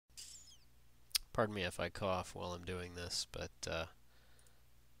Pardon me if I cough while I'm doing this, but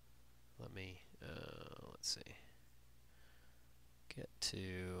let's see, get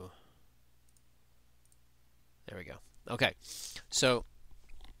to, there we go. Okay, so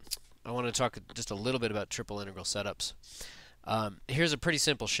I want to talk just a little bit about triple integral setups. Here's a pretty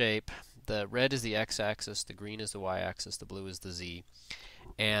simple shape. The red is the x-axis, the green is the y-axis, the blue is the z.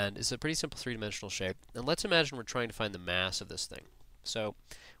 And it's a pretty simple three-dimensional shape. And let's imagine we're trying to find the mass of this thing. So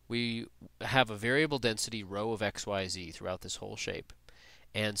we have a variable density row of x, y, z throughout this whole shape.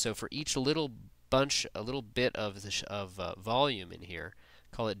 And so for each little bunch, a little bit of volume in here,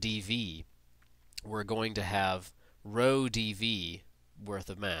 call it dv, we're going to have rho dv worth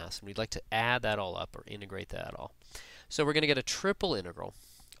of mass. And we'd like to add that all up or integrate that all. So we're going to get a triple integral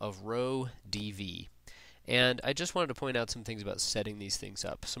of rho dv. And I just wanted to point out some things about setting these things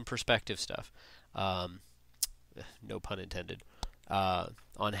up, some perspective stuff, no pun intended,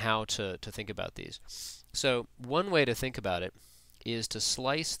 on how to think about these. So one way to think about it is to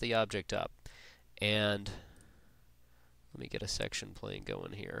slice the object up. And let me get a section plane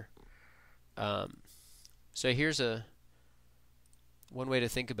going here. So here's one way to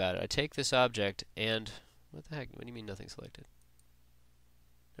think about it. I take this object and, what the heck, what do you mean nothing selected?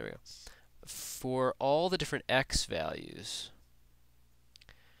 There we go. For all the different x values,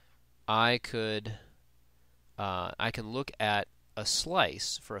 I can look at a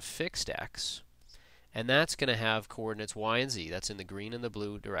slice for a fixed x, and that's going to have coordinates y and z. That's in the green and the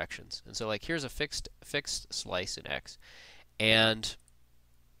blue directions. And so, like, here's a fixed slice in x, and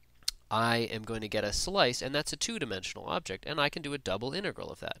I am going to get a slice, and that's a two-dimensional object, and I can do a double integral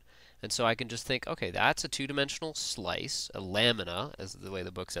of that. And so I can just think, okay, that's a two-dimensional slice, a lamina, as the way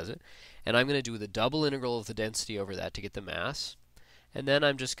the book says it, and I'm going to do the double integral of the density over that to get the mass, and then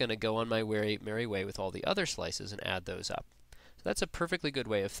I'm just going to go on my merry way with all the other slices and add those up. So that's a perfectly good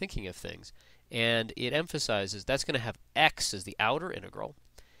way of thinking of things, and it emphasizes that's going to have x as the outer integral,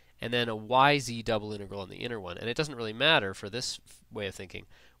 and then a yz double integral on the inner one, and it doesn't really matter for this way of thinking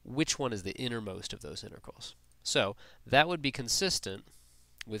which one is the innermost of those integrals. So that would be consistent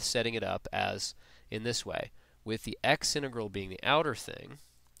with setting it up as in this way, with the x integral being the outer thing,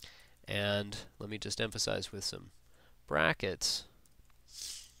 and let me just emphasize with some brackets,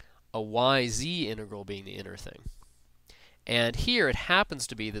 a yz integral being the inner thing. And here it happens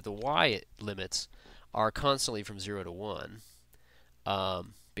to be that the y limits are constantly from 0 to 1,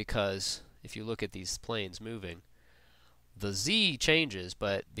 because if you look at these planes moving, the z changes,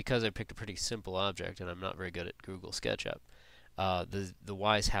 but because I picked a pretty simple object and I'm not very good at Google Sketchup, the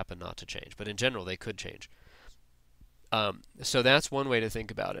y's happen not to change. But in general, they could change. So that's one way to think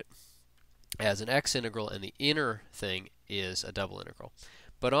about it, as an x integral, and the inner thing is a double integral.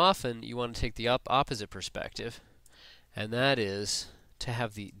 But often you want to take the opposite perspective, and that is to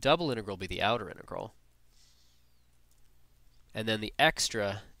have the double integral be the outer integral, and then the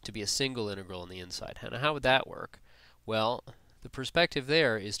extra to be a single integral on the inside. Now, how would that work? Well, the perspective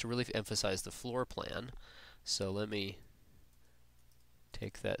there is to really emphasize the floor plan. So let me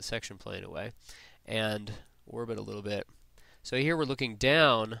take that section plane away and orbit a little bit. So here we're looking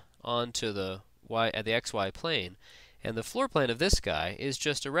down onto the xy plane, and the floor plan of this guy is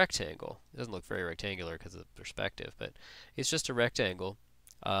just a rectangle. It doesn't look very rectangular because of the perspective, but it's just a rectangle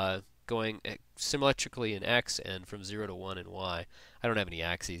going symmetrically in x and from 0 to 1 in y. I don't have any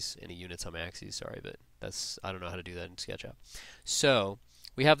axes, any units on my axes, sorry, but I don't know how to do that in SketchUp. So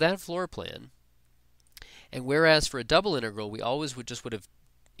we have that floor plan, and whereas for a double integral we always would have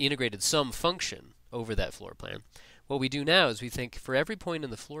integrated some function over that floor plan, what we do now is we think for every point in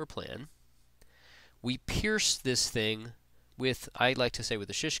the floor plan we pierce this thing with, I like to say, with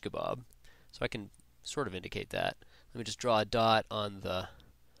a shish kebab. So I can sort of indicate that. Let me just draw a dot on the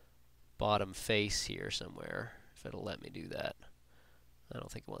bottom face here somewhere, if it'll let me do that. I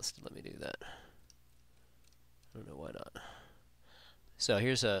don't think it wants to let me do that. I don't know why not. So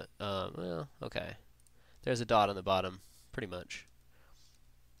here's a, well, okay. There's a dot on the bottom, pretty much.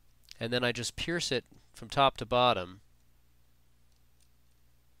 And then I just pierce it from top to bottom.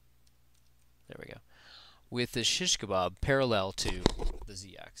 There we go. With the shish kebab parallel to the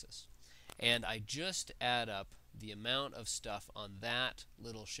z-axis. And I just add up the amount of stuff on that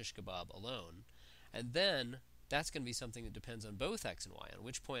little shish kebab alone. And then that's going to be something that depends on both x and y, on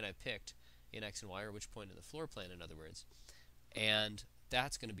which point I picked in x and y, or which point in the floor plan, in other words. And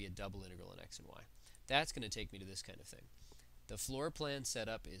that's going to be a double integral in x and y. That's going to take me to this kind of thing. The floor plan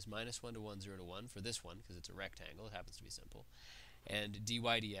setup is -1 to 1, 0 to 1 for this one, because it's a rectangle. It happens to be simple. And dy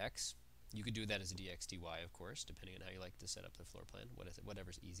dx, you could do that as a dx dy, of course, depending on how you like to set up the floor plan,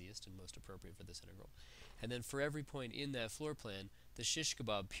 whatever's easiest and most appropriate for this integral. And then for every point in that floor plan, the shish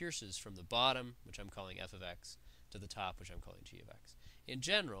kebab pierces from the bottom, which I'm calling f of x, to the top, which I'm calling g of x. In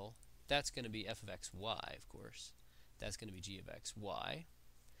general, that's going to be f of x y, of course. That's going to be g of x y.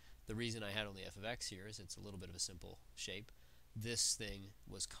 The reason I had only f of x here is it's a little bit of a simple shape. This thing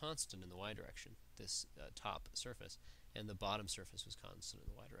was constant in the y direction, this top surface, and the bottom surface was constant in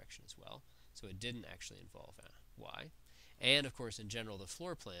the y direction as well. So it didn't actually involve y. And of course, in general, the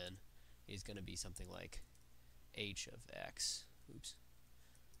floor plan is going to be something like h of x,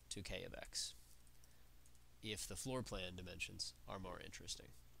 to k of x, if the floor plan dimensions are more interesting.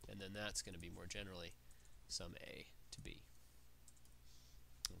 And then that's going to be more generally sum a to b.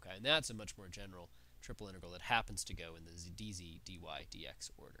 Okay, and that's a much more general triple integral that happens to go in the dz, dy,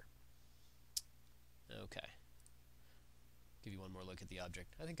 dx order. Okay. Give you one more look at the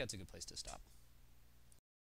object. I think that's a good place to stop.